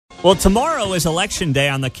Well, tomorrow is Election Day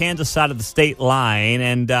on the Kansas side of the state line,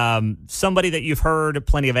 and somebody that you've heard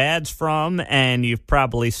plenty of ads from and you've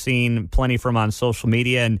probably seen plenty from on social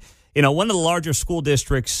media. And, you know, one of the larger school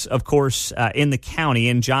districts, of course, in the county,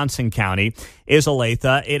 in Johnson County, is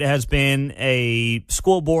Olathe. It has been a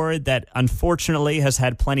school board that unfortunately has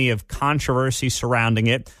had plenty of controversy surrounding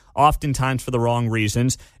it, oftentimes for the wrong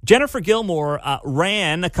reasons. Jennifer Gilmore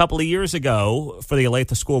ran a couple of years ago for the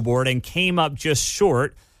Olathe School Board and came up just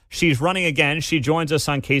short. She's running again. She joins us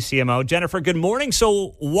on KCMO. Jennifer, good morning.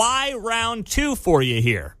 So why round two for you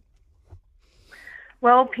here?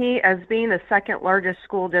 Well, Pete, as being the second largest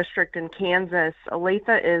school district in Kansas,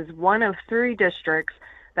 Olathe is one of three districts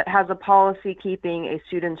that has a policy keeping a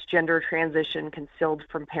student's gender transition concealed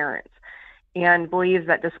from parents and believes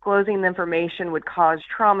that disclosing the information would cause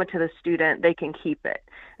trauma to the student. They can keep it.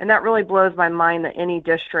 And that really blows my mind that any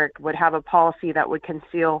district would have a policy that would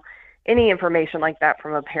conceal any information like that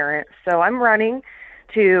from a parent. So I'm running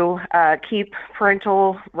to keep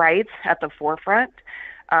parental rights at the forefront.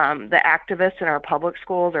 The activists in our public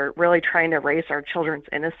schools are really trying to erase our children's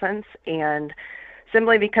innocence, and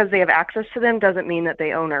simply because they have access to them doesn't mean that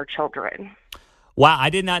they own our children. Wow, I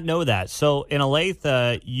did not know that. So in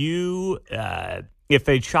Olathe, if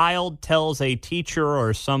a child tells a teacher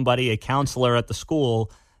or somebody, a counselor at the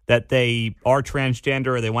school, that they are transgender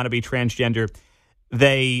or they want to be transgender,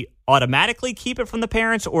 they automatically keep it from the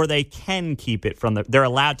parents, or they can keep it from they're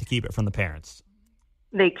allowed to keep it from the parents?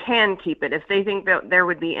 They can keep it. If they think that there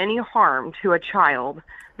would be any harm to a child,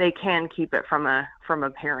 they can keep it from a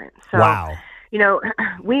parent. So, wow. You know,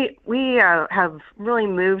 we have really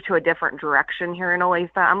moved to a different direction here in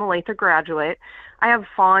Olathe. I'm an Olathe graduate. I have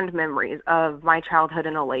fond memories of my childhood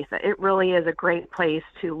in Olathe. It really is a great place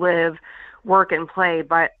to live, work, and play,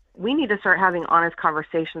 but we need to start having honest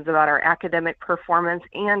conversations about our academic performance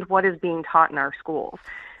and what is being taught in our schools.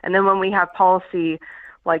 And then when we have policy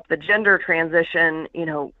like the gender transition, you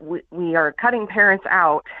know, we are cutting parents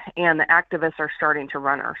out, and the activists are starting to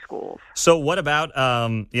run our schools. So what about,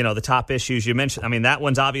 the top issues you mentioned? I mean, that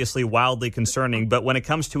one's obviously wildly concerning, but when it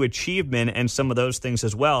comes to achievement and some of those things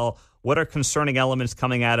as well, what are concerning elements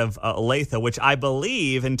coming out of Olathe, which I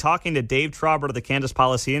believe, in talking to Dave Trauber of the Kansas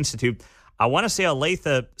Policy Institute, I want to say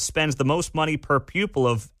Olathe spends the most money per pupil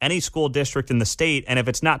of any school district in the state, and if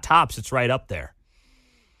it's not tops, it's right up there.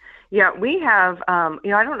 Yeah, we have, I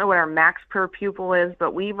don't know what our max per pupil is,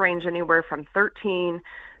 but we range anywhere from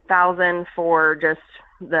 $13,000 for just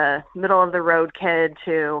the middle-of-the-road kid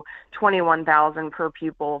to $21,000 per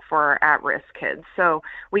pupil for our at-risk kids. So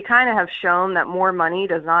we kind of have shown that more money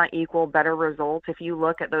does not equal better results. If you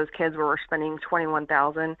look at those kids where we're spending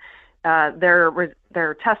 $21,000,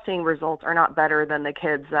 their testing results are not better than the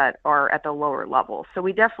kids that are at the lower level. So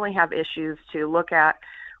we definitely have issues to look at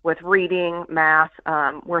with reading, math.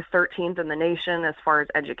 We're 13th in the nation as far as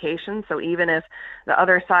education. So even if the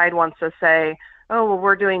other side wants to say, oh, well,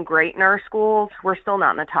 we're doing great in our schools, we're still not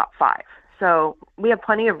in the top 5. So we have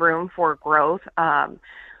plenty of room for growth.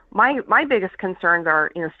 My biggest concerns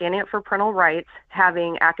are, standing up for parental rights,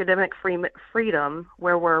 having academic freedom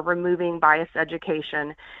where we're removing biased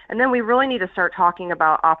education. And then we really need to start talking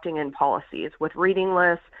about opting in policies with reading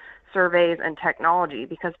lists, surveys, and technology,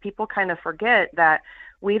 because people kind of forget that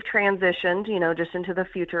we've transitioned, just into the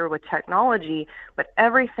future with technology, but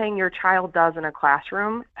everything your child does in a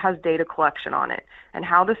classroom has data collection on it, and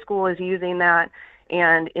how the school is using that.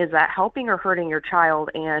 And is that helping or hurting your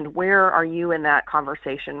child? And where are you in that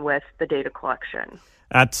conversation with the data collection?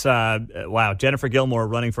 That's, wow. Jennifer Gilmore,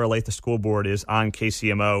 running for Olathe School Board, is on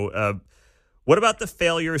KCMO. What about the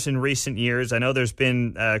failures in recent years? I know there's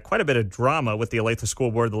been quite a bit of drama with the Olathe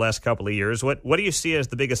School Board the last couple of years. What do you see as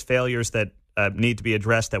the biggest failures that need to be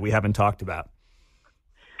addressed that we haven't talked about?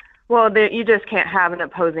 Well, you just can't have an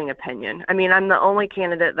opposing opinion. I mean, I'm the only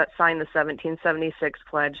candidate that signed the 1776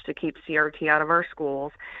 pledge to keep CRT out of our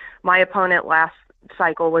schools. My opponent last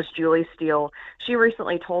cycle was Julie Steele. She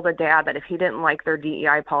recently told a dad that if he didn't like their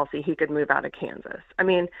DEI policy, he could move out of Kansas. I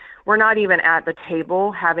mean, we're not even at the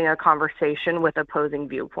table having a conversation with opposing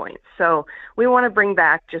viewpoints. So we want to bring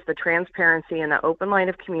back just the transparency and the open line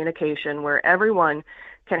of communication where everyone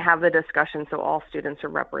can have the discussion so all students are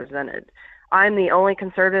represented. I'm the only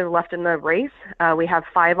conservative left in the race. We have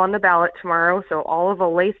 5 on the ballot tomorrow, so all of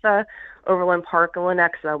Olathe, Overland Park, and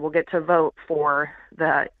Lenexa will get to vote for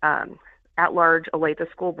the at-large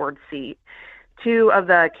Olathe School Board seat. 2 of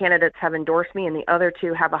the candidates have endorsed me, and the other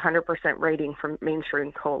 2 have a 100% rating from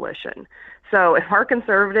Mainstream Coalition. So if our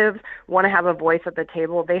conservatives want to have a voice at the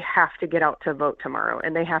table, they have to get out to vote tomorrow,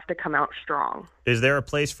 and they have to come out strong. Is there a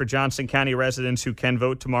place for Johnson County residents who can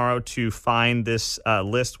vote tomorrow to find this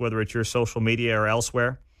list, whether it's your social media or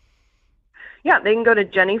elsewhere? Yeah, they can go to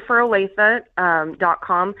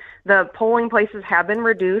jennyforolathe.com. The polling places have been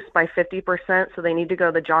reduced by 50%, so they need to go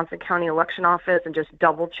to the Johnson County Election Office and just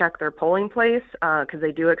double-check their polling place because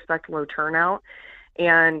they do expect low turnout.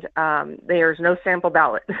 And there's no sample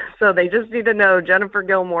ballot. So they just need to know Jennifer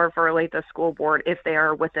Gilmore for Olathe School Board if they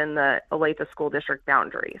are within the Olathe School District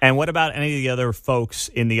boundaries. And what about any of the other folks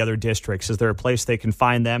in the other districts? Is there a place they can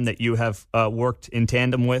find them that you have worked in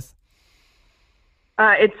tandem with?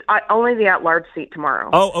 It's only the at-large seat tomorrow.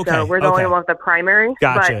 Oh, okay. So we're the only one with the primary.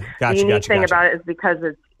 Gotcha. But the unique thing about it is because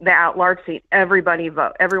it's the at-large seat,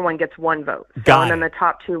 everyone gets one vote. Got and then the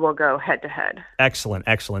top two will go head-to-head. Excellent.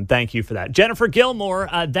 Thank you for that. Jennifer Gilmore,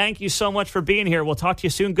 thank you so much for being here. We'll talk to you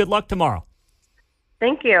soon. Good luck tomorrow.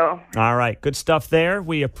 Thank you. All right. Good stuff there.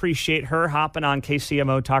 We appreciate her hopping on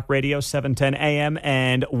KCMO Talk Radio, 710 AM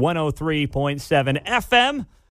and 103.7 FM.